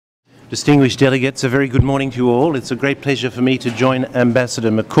Distinguished delegates, a very good morning to you all. It's a great pleasure for me to join Ambassador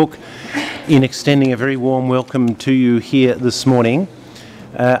McCook in extending a very warm welcome to you here this morning.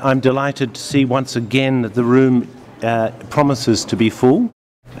 I'm delighted to see once again that the room promises to be full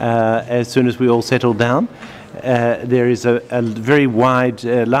as soon as we all settle down. There is a very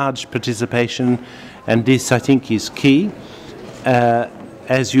large participation, and this I think is key.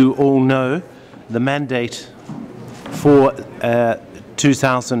 As you all know, the mandate for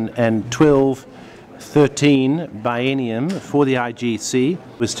 2012-13 biennium for the IGC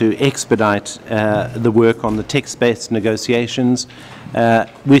was to expedite the work on the text-based negotiations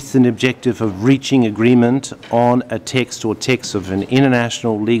with an objective of reaching agreement on a text or texts of an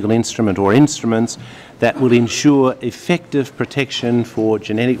international legal instrument or instruments that will ensure effective protection for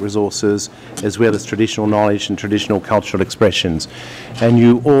genetic resources as well as traditional knowledge and traditional cultural expressions. And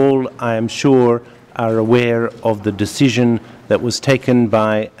you all, I am sure, are aware of the decision that was taken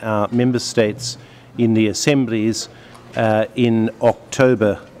by our member states in the assemblies in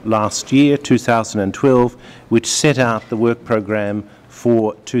October last year, 2012, which set out the work program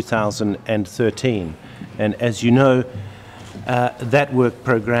for 2013. And as you know, that work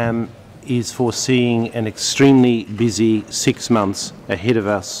program is foreseeing an extremely busy 6 months ahead of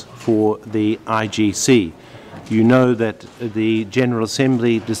us for the IGC. You know that the General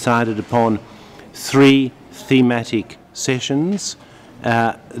Assembly decided upon 3 thematic sessions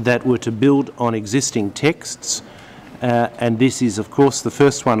that were to build on existing texts, and this is of course the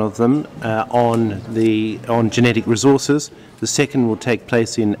first one of them on genetic resources. The second will take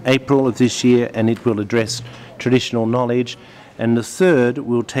place in April of this year, and it will address traditional knowledge, and the third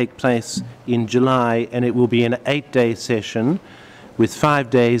will take place in July, and it will be an 8-day session with 5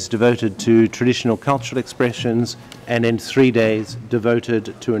 days devoted to traditional cultural expressions and then 3 days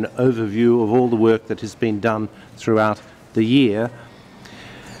devoted to an overview of all the work that has been done throughout the year.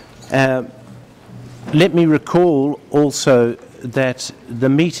 Let me recall also that the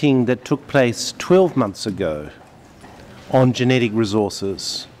meeting that took place 12 months ago on genetic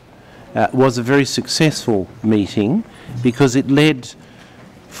resources was a very successful meeting because it led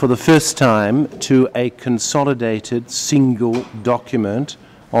for the first time to a consolidated single document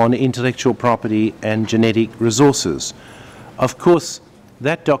on intellectual property and genetic resources. Of course,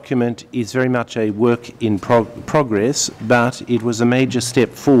 that document is very much a work in progress, but it was a major step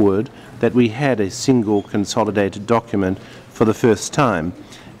forward that we had a single consolidated document for the first time.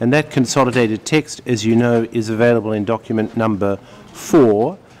 And that consolidated text, as you know, is available in document number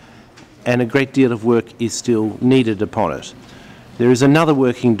 4, and a great deal of work is still needed upon it. There is another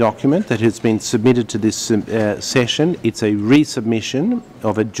working document that has been submitted to this session. It's a resubmission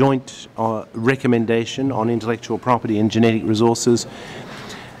of a joint recommendation on intellectual property and genetic resources.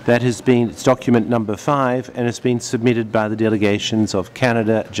 That has been, it's document number 5, and it's been submitted by the delegations of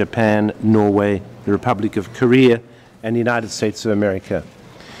Canada, Japan, Norway, the Republic of Korea, and the United States of America.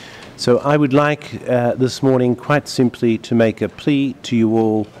 So I would like this morning quite simply to make a plea to you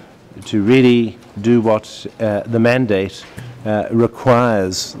all to really do what the mandate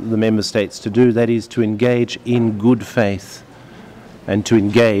requires the member states to do, that is to engage in good faith and to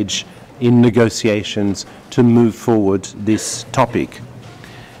engage in negotiations to move forward this topic.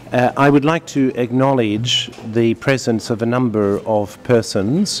 I would like to acknowledge the presence of a number of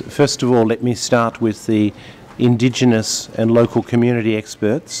persons. First of all, let me start with the Indigenous and local community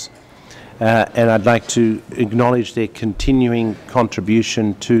experts, and I'd like to acknowledge their continuing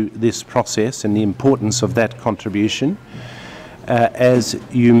contribution to this process and the importance of that contribution. As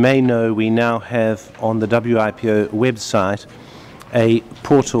you may know, we now have on the WIPO website a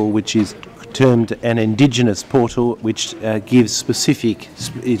portal which is termed an Indigenous portal, which gives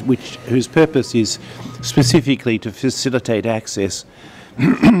whose purpose is specifically to facilitate access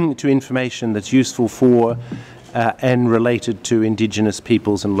to information that's useful for and related to Indigenous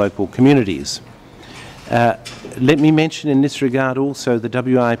peoples and local communities. Let me mention in this regard also the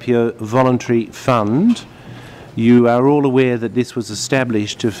WIPO Voluntary Fund. You are all aware that this was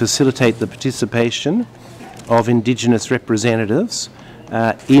established to facilitate the participation of Indigenous representatives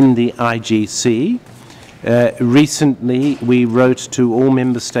in the IGC. Recently, we wrote to all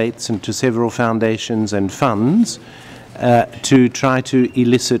member states and to several foundations and funds to try to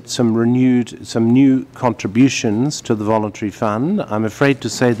elicit some new contributions to the voluntary fund. I'm afraid to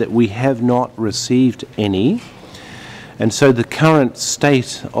say that we have not received any. And so the current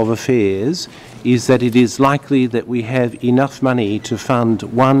state of affairs is that it is likely that we have enough money to fund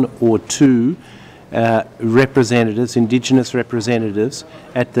 1 or 2 representatives, Indigenous representatives,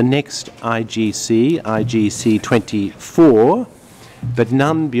 at the next IGC, IGC 24, but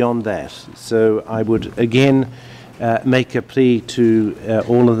none beyond that. So I would again make a plea to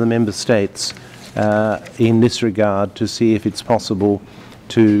all of the member states in this regard to see if it's possible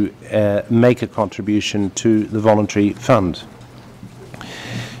to make a contribution to the voluntary fund.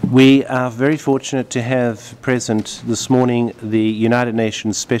 We are very fortunate to have present this morning the United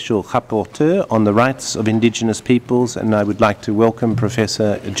Nations Special Rapporteur on the Rights of Indigenous Peoples, and I would like to welcome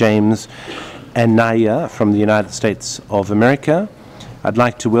Professor James Anaya from the United States of America. I'd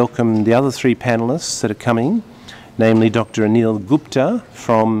like to welcome the other three panelists that are coming, namely Dr. Anil Gupta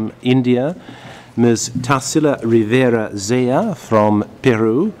from India, Ms. Tarsila Rivera Zea from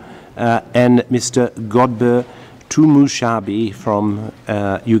Peru, and Mr. Godber Tumushabi from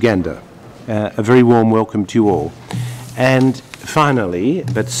Uganda. A very warm welcome to you all. And finally,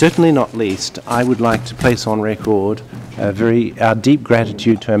 but certainly not least, I would like to place on record our deep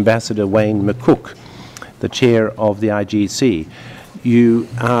gratitude to Ambassador Wayne McCook, the chair of the IGC. You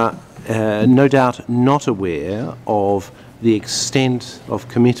are no doubt not aware of the extent of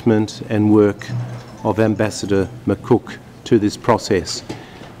commitment and work of Ambassador McCook to this process.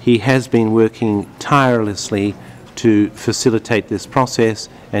 He has been working tirelessly to facilitate this process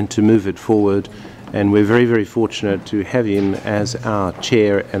and to move it forward, and we're very, very fortunate to have him as our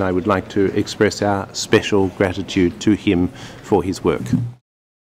chair, and I would like to express our special gratitude to him for his work.